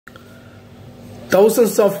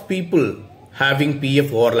Thousands of people having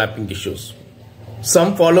PF overlapping issues.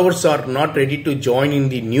 Some followers are not ready to join in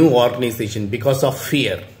the new organization because of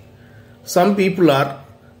fear. Some people are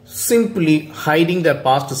simply hiding their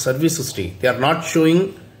past service history. They are not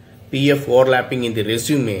showing PF overlapping in the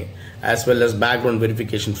resume as well as background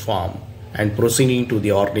verification form and proceeding to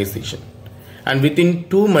the organization. And within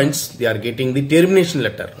 2 months, they are getting the termination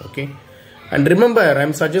letter. Okay. And remember, I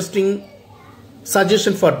am suggestion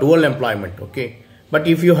for dual employment. Okay. But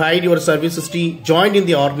if you hide your service history, joined in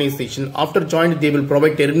the organization, after joined, they will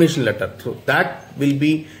provide termination letter. So that will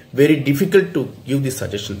be very difficult to give the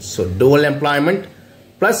suggestions. So dual employment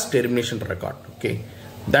plus termination record. Okay.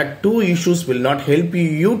 That two issues will not help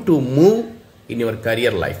you to move in your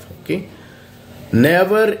career life. Okay.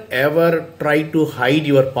 Never ever try to hide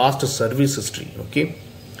your past service history. Okay.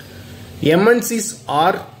 MNCs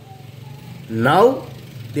are now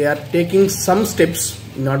they are taking some steps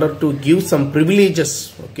in order to give some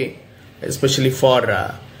privileges. Okay, especially for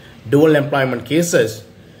dual employment cases,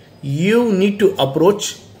 you need to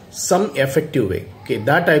approach some effective way. Okay,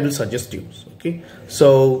 that I will suggest you. Okay,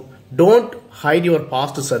 so don't hide your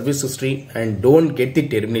past service history and don't get the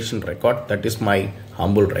termination record. That is my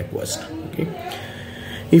humble request. Okay,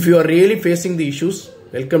 if you are really facing the issues,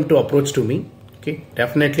 welcome to approach to me. Okay,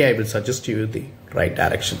 definitely I will suggest you the right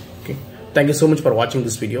direction. Okay, thank you so much for watching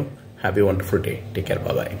this video. Have a wonderful day. Take care.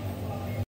 Bye bye.